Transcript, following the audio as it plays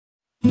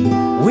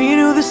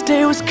this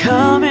day was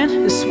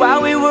coming. That's why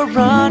we were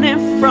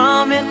running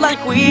from it,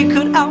 like we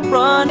could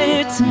outrun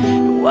it.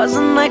 It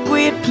wasn't like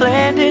we had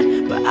planned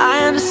it, but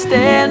I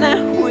understand that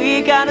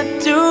we gotta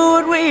do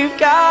what we've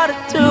gotta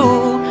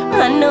do.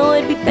 I know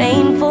it'd be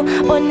painful,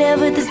 but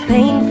never this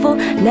painful.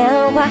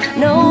 Now I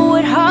know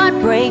what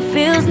heartbreak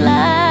feels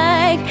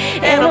like,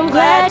 and I'm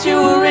glad you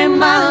were in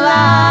my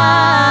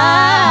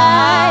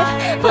life.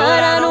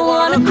 But I don't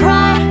wanna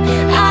cry,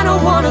 I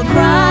don't wanna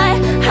cry,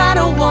 I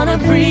don't wanna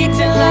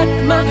pretend like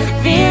my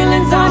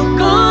feelings aren't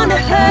gonna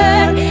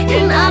hurt.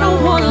 And I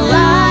don't wanna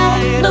lie,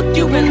 look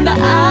you in the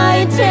eye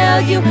and tell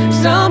you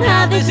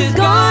somehow this is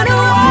gonna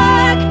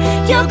work.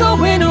 You're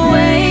going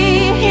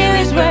away, here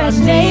is where I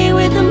stay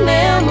with the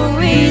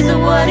memories of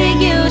what it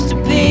used to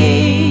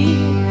be.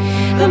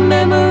 The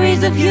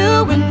memories of you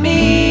and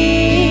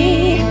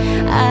me.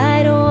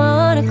 I don't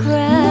wanna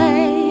cry,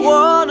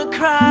 Wanna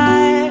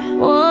cry,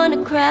 wanna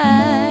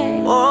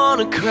cry,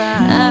 wanna cry.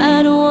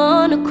 I don't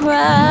wanna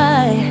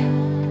cry.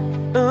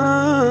 No.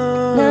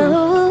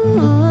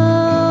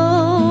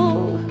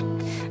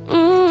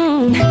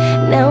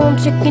 Now I'm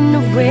checking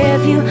the rear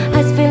view,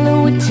 eyes filling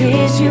with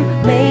tears. You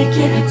make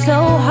it so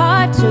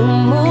hard to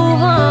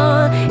move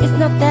on. It's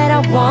not that I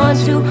want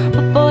to,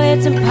 but boy,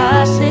 it's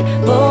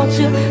impossible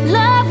to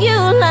love you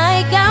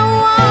like I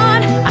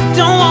want. I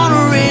don't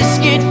wanna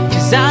risk it,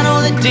 cause I know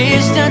the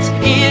distance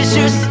is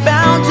just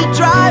bound to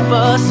drive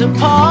us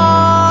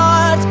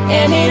apart.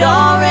 And it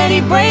already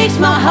breaks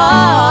my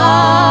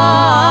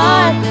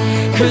heart.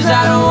 Cause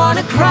I don't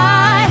wanna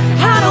cry,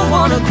 I don't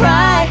wanna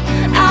cry,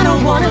 I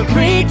don't wanna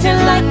pretend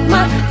like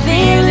my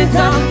feelings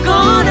aren't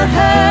gonna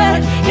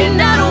hurt. And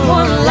I don't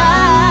wanna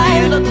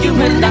lie, look you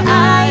in the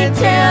eye and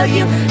tell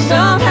you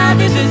somehow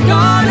this is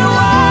gonna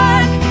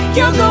work.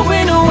 You're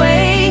going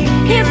away,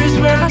 here is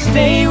where I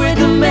stay with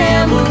the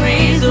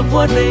memories of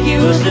what they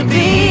used to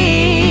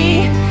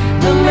be.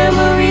 The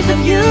memories of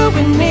you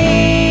and me.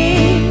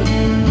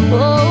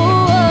 Oh.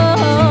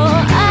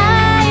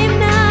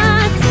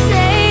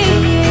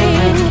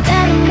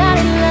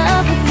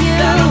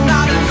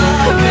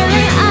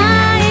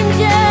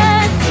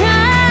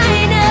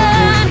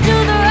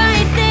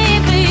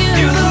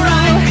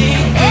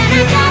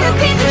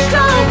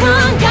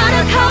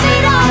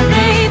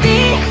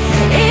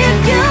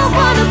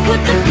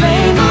 Put the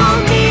blame on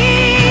me,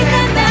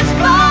 then that's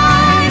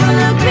fine.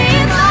 Look me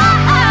in my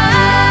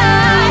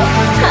eye,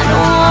 I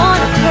don't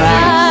wanna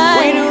cry.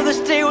 we knew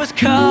this day was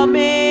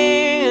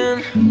coming.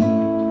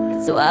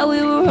 That's why we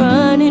were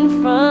running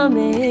from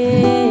it.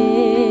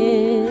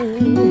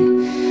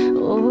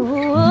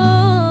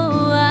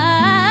 Oh,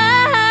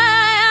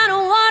 I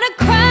don't wanna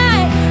cry,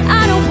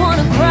 I don't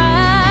wanna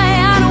cry,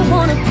 I don't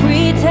wanna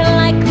pretend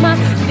like my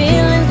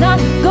feelings are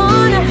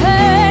gonna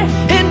hurt.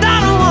 And I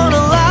don't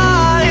wanna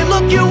lie,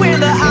 look you in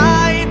the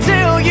eye and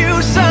tell you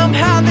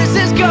somehow this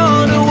is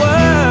gonna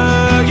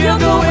work.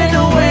 You're going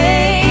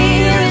away,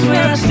 here is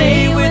where I stay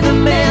with the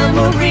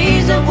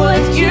memories of what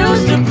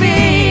used to be.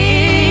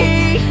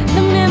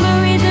 The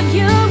memories of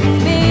you and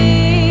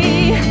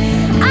me.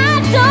 I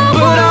don't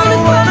But I wanna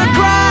don't wanna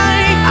cry,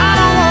 I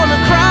don't wanna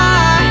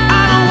cry,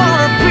 I don't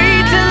wanna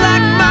pretend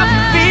like my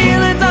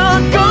feelings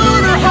aren't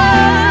gonna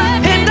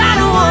hurt. And I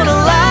don't wanna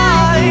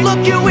lie,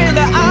 look you in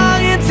the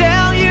eye and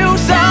tell you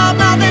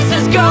somehow this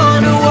is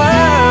gonna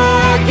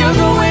work. You're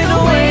going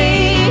away,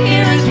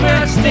 here is where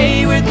I stay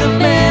with the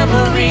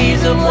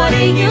memories of what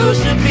it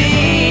used to be.